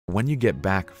When you get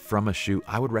back from a shoot,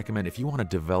 I would recommend if you want to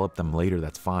develop them later,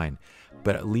 that's fine,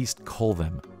 but at least cull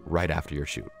them right after your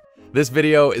shoot. This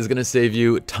video is going to save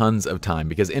you tons of time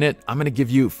because in it, I'm going to give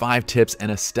you 5 tips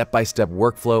and a step-by-step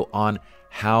workflow on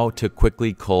how to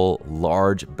quickly cull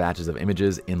large batches of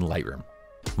images in Lightroom.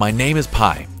 My name is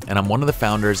Pi, and I'm one of the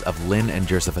founders of Lynn and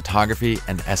Jersa Photography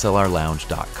and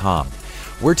SLRLounge.com.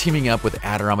 We're teaming up with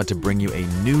Adorama to bring you a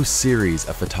new series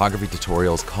of photography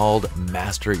tutorials called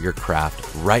Master Your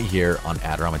Craft right here on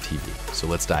Adorama TV. So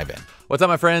let's dive in. What's up,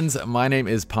 my friends? My name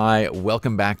is Pi.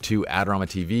 Welcome back to Adorama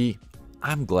TV.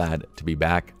 I'm glad to be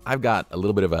back. I've got a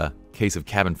little bit of a case of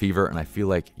cabin fever, and I feel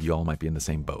like you all might be in the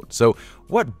same boat. So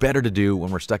what better to do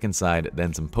when we're stuck inside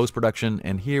than some post-production?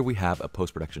 And here we have a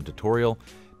post-production tutorial,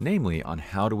 namely on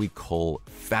how do we cull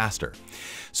faster.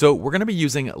 So we're gonna be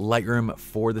using Lightroom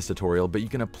for this tutorial, but you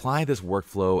can apply this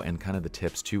workflow and kind of the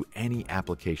tips to any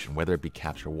application, whether it be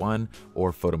Capture One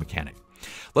or Photo Mechanic.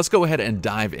 Let's go ahead and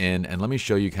dive in and let me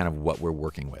show you kind of what we're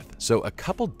working with. So a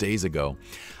couple days ago,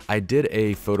 I did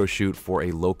a photo shoot for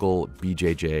a local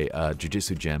BJJ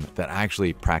jiu-jitsu gym that I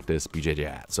actually practice BJJ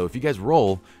at. So if you guys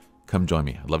roll, come join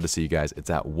me. I'd love to see you guys. It's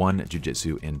at One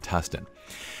Jiu-Jitsu in Tustin.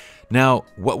 Now,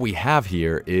 what we have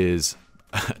here is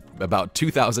about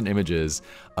 2,000 images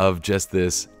of just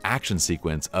this action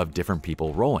sequence of different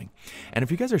people rolling. And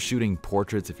if you guys are shooting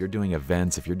portraits, if you're doing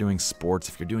events, if you're doing sports,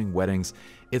 if you're doing weddings,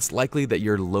 it's likely that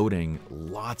you're loading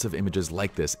lots of images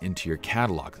like this into your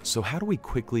catalog. So how do we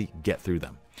quickly get through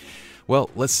them? Well,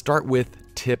 let's start with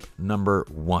tip number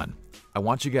 1. I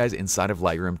want you guys inside of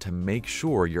Lightroom to make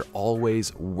sure you're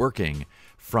always working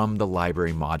from the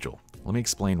library module. Let me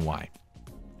explain why.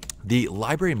 The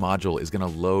library module is going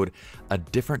to load a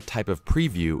different type of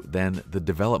preview than the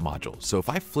develop module. So if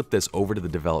I flip this over to the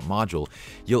develop module,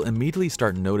 you'll immediately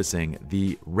start noticing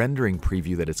the rendering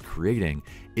preview that it's creating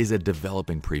is a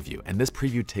developing preview. And this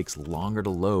preview takes longer to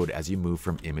load as you move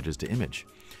from images to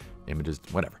images,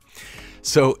 whatever.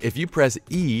 So if you press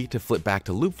E to flip back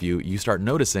to loop view, you start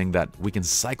noticing that we can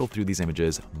cycle through these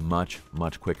images much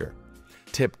quicker.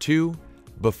 Tip 2.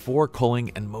 Before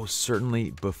culling, and most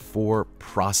certainly before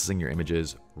processing your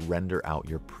images, render out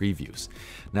your previews.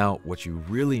 Now, what you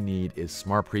really need is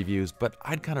smart previews, but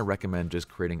I'd kind of recommend just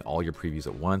creating all your previews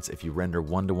at once. If you render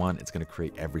one-to-one, it's going to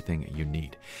create everything you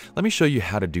need. Let me show you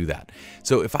how to do that.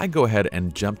 So if I go ahead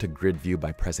and jump to grid view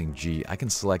by pressing G, I can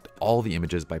select all the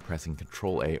images by pressing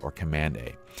Control A or Command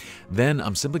A. Then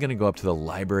I'm simply going to go up to the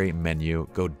library menu,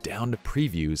 go down to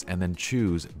previews, and then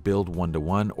choose build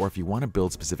one-to-one, or if you want to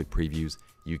build specific previews,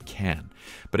 you can.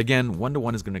 But again,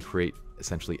 one-to-one is going to create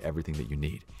essentially everything that you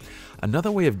need.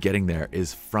 Another way of getting there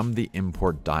is from the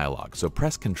import dialog. So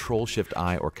press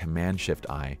Control-Shift-I or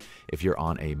Command-Shift-I if you're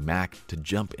on a Mac to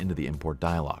jump into the import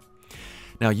dialog.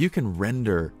 Now you can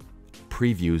render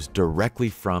previews directly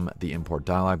from the import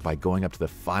dialog by going up to the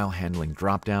file handling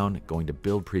dropdown, going to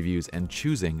build previews, and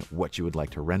choosing what you would like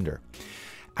to render.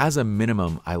 As a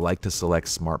minimum, I like to select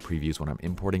smart previews when I'm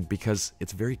importing because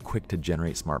it's very quick to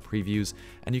generate smart previews,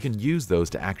 and you can use those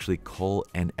to actually cull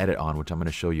and edit on, which I'm going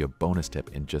to show you a bonus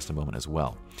tip in just a moment as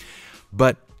well.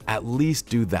 But at least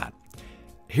do that.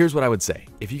 Here's what I would say.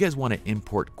 If you guys want to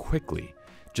import quickly,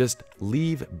 just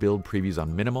leave build previews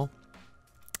on minimal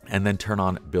and then turn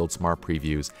on build smart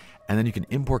previews, and then you can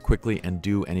import quickly and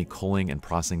do any culling and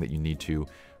processing that you need to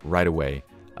right away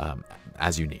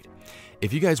as you need.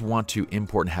 If you guys want to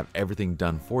import and have everything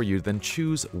done for you, then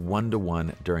choose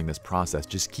one-to-one during this process.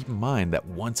 Just keep in mind that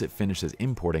once it finishes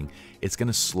importing, it's going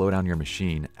to slow down your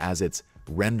machine as it's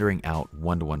rendering out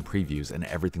one-to-one previews and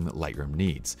everything that Lightroom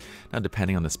needs. Now,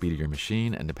 depending on the speed of your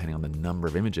machine and depending on the number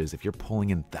of images, if you're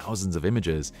pulling in thousands of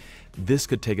images, this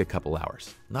could take a couple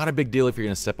hours. Not a big deal if you're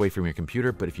going to step away from your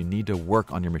computer, but if you need to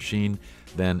work on your machine,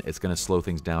 then it's going to slow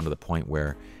things down to the point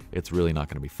where it's really not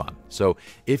going to be fun. So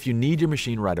if you need your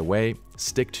machine right away,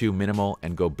 stick to minimal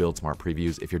and go build smart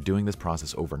previews. If you're doing this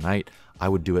process overnight, I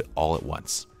would do it all at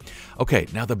once. Okay,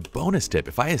 now the bonus tip,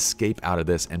 if I escape out of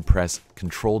this and press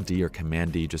Control D or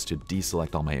Command D just to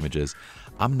deselect all my images,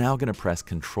 I'm now going to press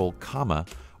Control comma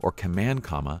or Command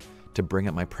comma to bring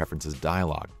up my preferences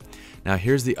dialog. Now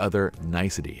here's the other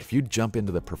nicety. If you jump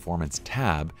into the Performance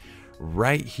tab,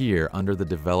 right here under the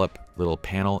Develop little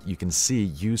panel, you can see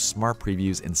Use Smart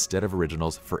Previews instead of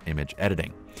Originals for image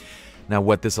editing. Now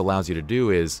what this allows you to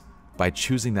do is, by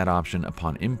choosing that option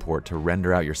upon import to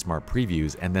render out your smart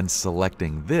previews and then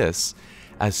selecting this,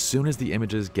 as soon as the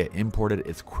images get imported,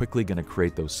 it's quickly going to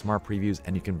create those smart previews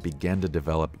and you can begin to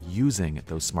develop using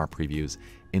those smart previews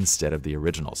instead of the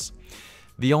originals.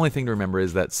 The only thing to remember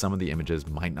is that some of the images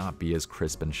might not be as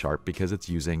crisp and sharp because it's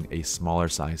using a smaller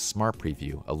size smart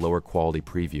preview, a lower quality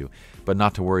preview, but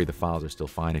not to worry, the files are still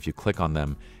fine. If you click on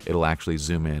them, it'll actually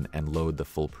zoom in and load the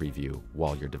full preview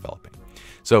while you're developing.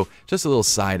 So just a little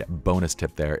side bonus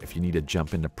tip there if you need to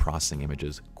jump into processing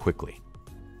images quickly.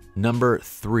 Number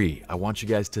 3, I want you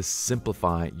guys to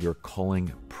simplify your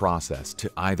culling process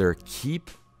to either keep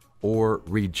or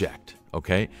reject,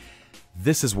 okay?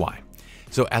 This is why.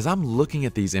 So as I'm looking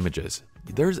at these images,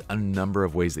 there's a number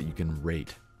of ways that you can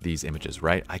rate these images,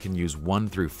 right? I can use 1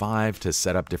 through 5 to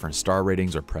set up different star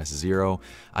ratings or press 0.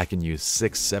 I can use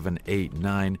 6, 7, 8,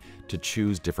 9 to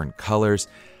choose different colors.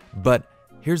 But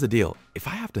here's the deal. If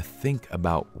I have to think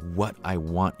about what I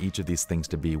want each of these things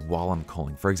to be while I'm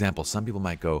culling, for example, some people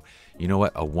might go, you know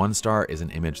what, a 1 star is an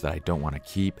image that I don't want to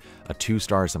keep. A 2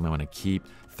 star is something I want to keep.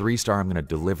 3 star I'm going to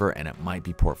deliver and it might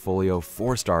be portfolio.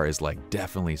 4 star is like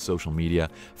definitely social media.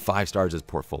 5 stars is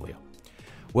portfolio.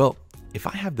 Well, if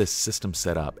I have this system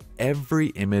set up, every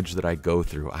image that I go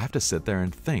through, I have to sit there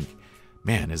and think,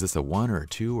 man, is this a 1 or a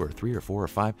 2 or a 3 or 4 or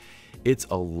 5? It's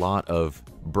a lot of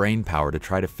brain power to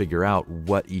try to figure out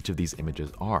what each of these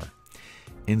images are.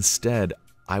 Instead,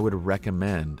 I would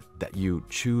recommend that you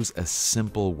choose a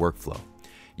simple workflow.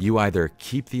 You either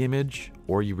keep the image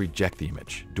or you reject the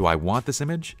image. Do I want this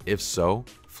image? If so,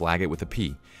 flag it with a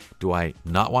P. Do I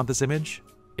not want this image?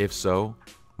 If so,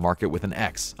 mark it with an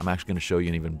X. I'm actually going to show you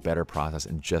an even better process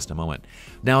in just a moment.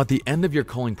 Now, at the end of your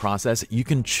culling process, you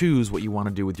can choose what you want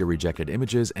to do with your rejected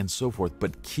images and so forth,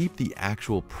 but keep the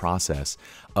actual process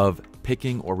of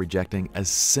picking or rejecting as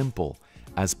simple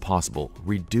as possible.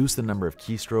 Reduce the number of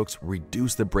keystrokes,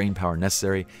 reduce the brain power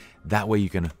necessary. That way you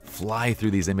can fly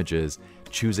through these images,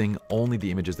 choosing only the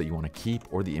images that you want to keep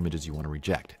or the images you want to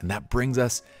reject. And that brings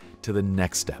us to the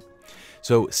next step.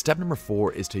 So step number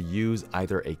 4 is to use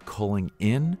either a culling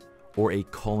in or a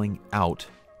culling out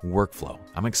workflow.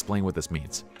 I'm going to explain what this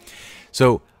means.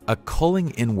 So a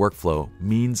culling in workflow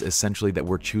means essentially that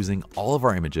we're choosing all of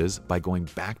our images by going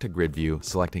back to grid view,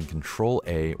 selecting Control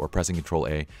A or pressing Control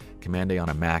A, Command A on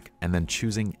a Mac, and then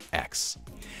choosing X.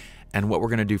 And what we're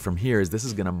going to do from here is this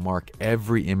is going to mark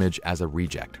every image as a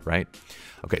reject, right?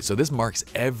 Okay, so this marks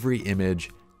every image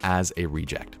as a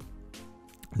reject.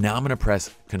 Now I'm going to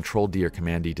press Control D or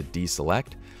Command D to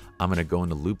deselect. I'm going to go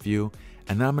into loop view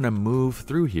and then I'm going to move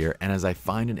through here. And as I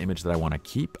find an image that I want to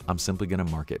keep, I'm simply going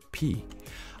to mark it P.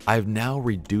 I've now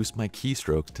reduced my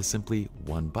keystrokes to simply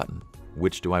one button.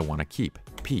 Which do I want to keep?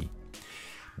 P.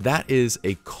 That is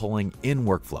a culling in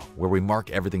workflow where we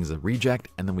mark everything as a reject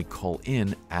and then we cull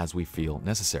in as we feel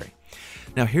necessary.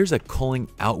 Now here's a culling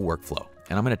out workflow.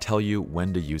 And I'm going to tell you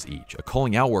when to use each. A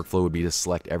culling out workflow would be to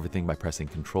select everything by pressing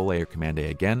Control A or Command A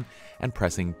again and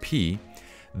pressing P.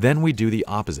 Then we do the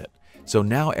opposite. So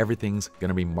now everything's going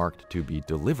to be marked to be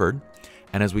delivered.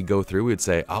 And as we go through, we would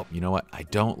say, oh, you know what? I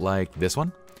don't like this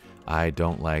one. I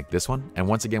don't like this one. And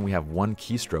once again, we have one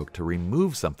keystroke to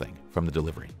remove something from the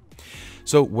delivery.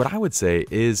 So what I would say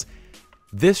is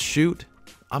this shoot,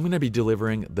 I'm going to be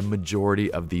delivering the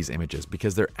majority of these images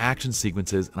because they're action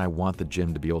sequences and I want the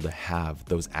gym to be able to have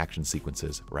those action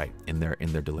sequences right in their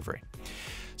delivery.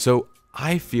 So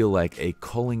I feel like a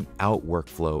culling out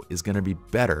workflow is going to be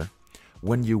better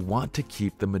when you want to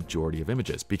keep the majority of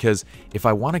images, because if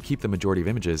I want to keep the majority of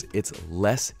images, it's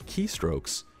less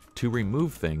keystrokes to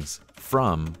remove things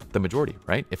from the majority,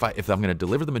 right? If I'm going to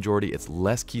deliver the majority, it's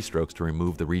less keystrokes to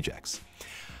remove the rejects.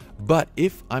 But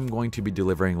if I'm going to be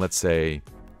delivering, let's say,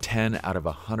 10 out of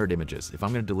 100 images, if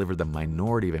I'm going to deliver the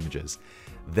minority of images,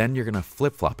 then you're going to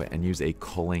flip-flop it and use a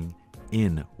culling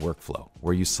in workflow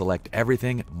where you select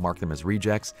everything, mark them as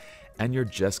rejects, and you're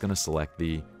just going to select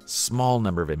the small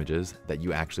number of images that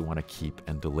you actually want to keep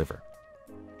and deliver.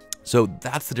 So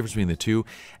that's the difference between the two,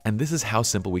 and this is how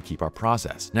simple we keep our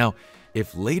process. Now,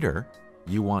 if later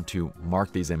you want to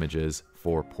mark these images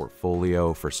for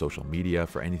portfolio, for social media,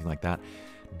 for anything like that,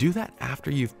 do that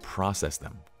after you've processed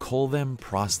them. Cull them,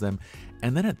 process them,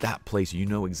 and then at that place you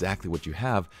know exactly what you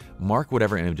have. Mark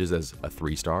whatever images as a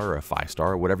 3-star or a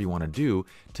 5-star or whatever you want to do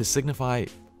to signify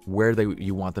where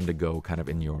you want them to go kind of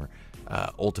in your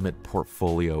ultimate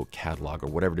portfolio catalog or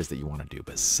whatever it is that you want to do.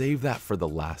 But save that for the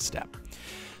last step.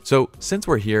 So since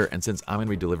we're here and since I'm going to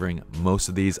be delivering most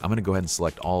of these, I'm going to go ahead and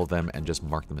select all of them and just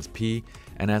mark them as P.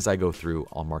 And as I go through,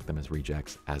 I'll mark them as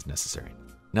rejects as necessary.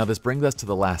 Now this brings us to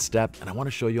the last step, and I want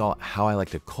to show you all how I like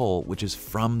to cull, which is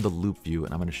from the loop view,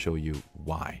 and I'm going to show you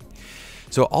why.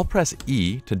 So I'll press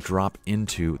E to drop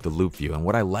into the loop view, and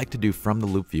what I like to do from the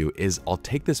loop view is I'll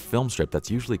take this film strip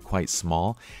that's usually quite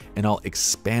small, and I'll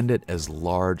expand it as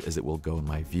large as it will go in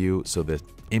my view, so the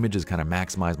image is kind of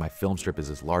maximized, my film strip is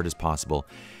as large as possible.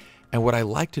 And what I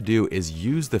like to do is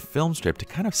use the film strip to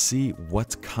kind of see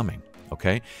what's coming.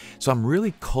 Okay, so I'm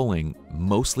really culling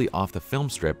mostly off the film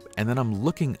strip, and then I'm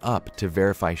looking up to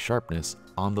verify sharpness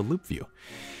on the loop view.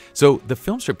 So the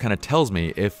film strip kind of tells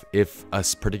me if a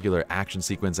particular action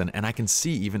sequence, and I can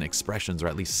see even expressions, or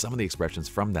at least some of the expressions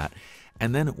from that.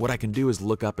 And then what I can do is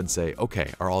look up and say,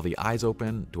 okay, are all the eyes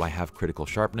open? Do I have critical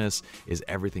sharpness? Is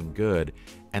everything good?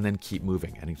 And then keep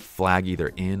moving and flag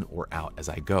either in or out as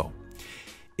I go.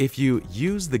 If you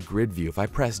use the grid view, if I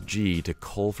press G to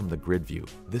cull from the grid view,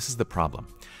 this is the problem.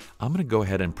 I'm going to go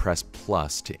ahead and press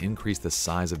plus to increase the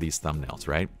size of these thumbnails,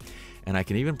 right? And I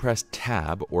can even press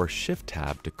tab or shift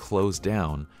tab to close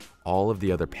down all of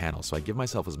the other panels. So I give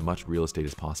myself as much real estate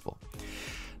as possible.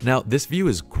 Now, this view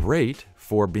is great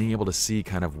for being able to see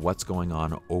kind of what's going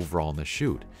on overall in the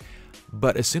shoot.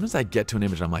 But as soon as I get to an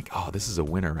image, I'm like, oh, this is a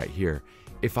winner right here.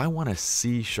 If I want to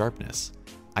see sharpness,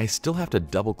 I still have to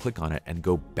double click on it and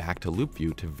go back to loop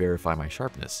view to verify my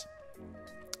sharpness.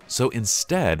 So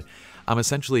instead, I'm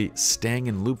essentially staying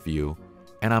in loop view,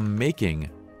 and I'm making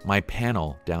my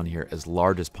panel down here as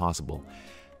large as possible,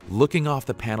 looking off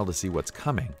the panel to see what's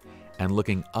coming, and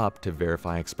looking up to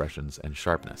verify expressions and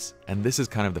sharpness. And this is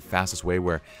kind of the fastest way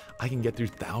where I can get through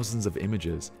thousands of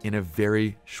images in a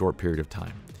very short period of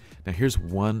time. Now here's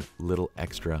one little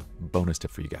extra bonus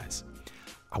tip for you guys.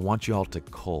 I want you all to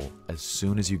cull as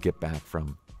soon as you get back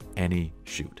from any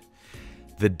shoot.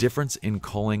 The difference in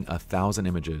culling 1,000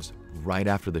 images right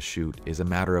after the shoot is a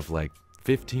matter of like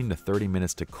 15 to 30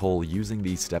 minutes to cull using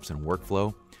these steps in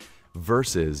workflow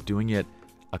versus doing it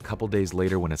a couple days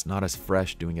later when it's not as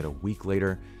fresh, doing it a week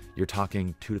later. You're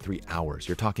talking 2 to 3 hours.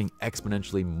 You're talking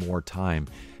exponentially more time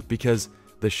because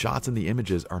the shots and the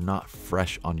images are not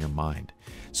fresh on your mind.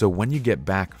 So when you get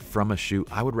back from a shoot,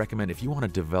 I would recommend if you want to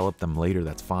develop them later,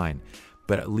 that's fine,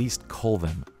 but at least cull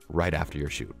them right after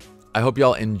your shoot. I hope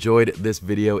y'all enjoyed this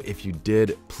video. If you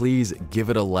did, please give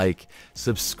it a like,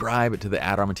 subscribe to the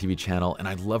Adorama TV channel, and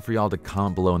I'd love for y'all to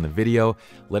comment below in the video.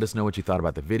 Let us know what you thought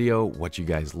about the video, what you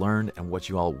guys learned, and what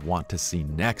you all want to see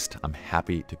next. I'm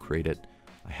happy to create it.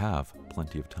 I have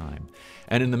plenty of time.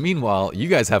 And in the meanwhile, you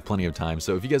guys have plenty of time.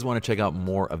 So if you guys want to check out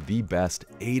more of the best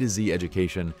A to Z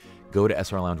education, go to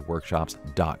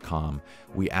slrloungeworkshops.com.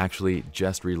 We actually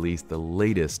just released the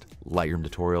latest Lightroom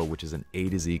tutorial, which is an A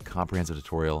to Z comprehensive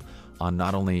tutorial on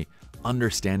not only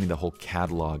understanding the whole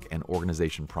catalog and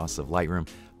organization process of Lightroom,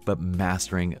 but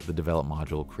mastering the develop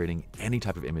module, creating any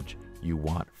type of image you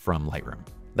want from Lightroom.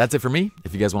 That's it for me.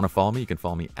 If you guys want to follow me, you can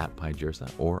follow me at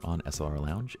PyJirsa or on SLR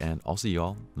Lounge, and I'll see you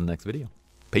all in the next video.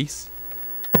 Peace.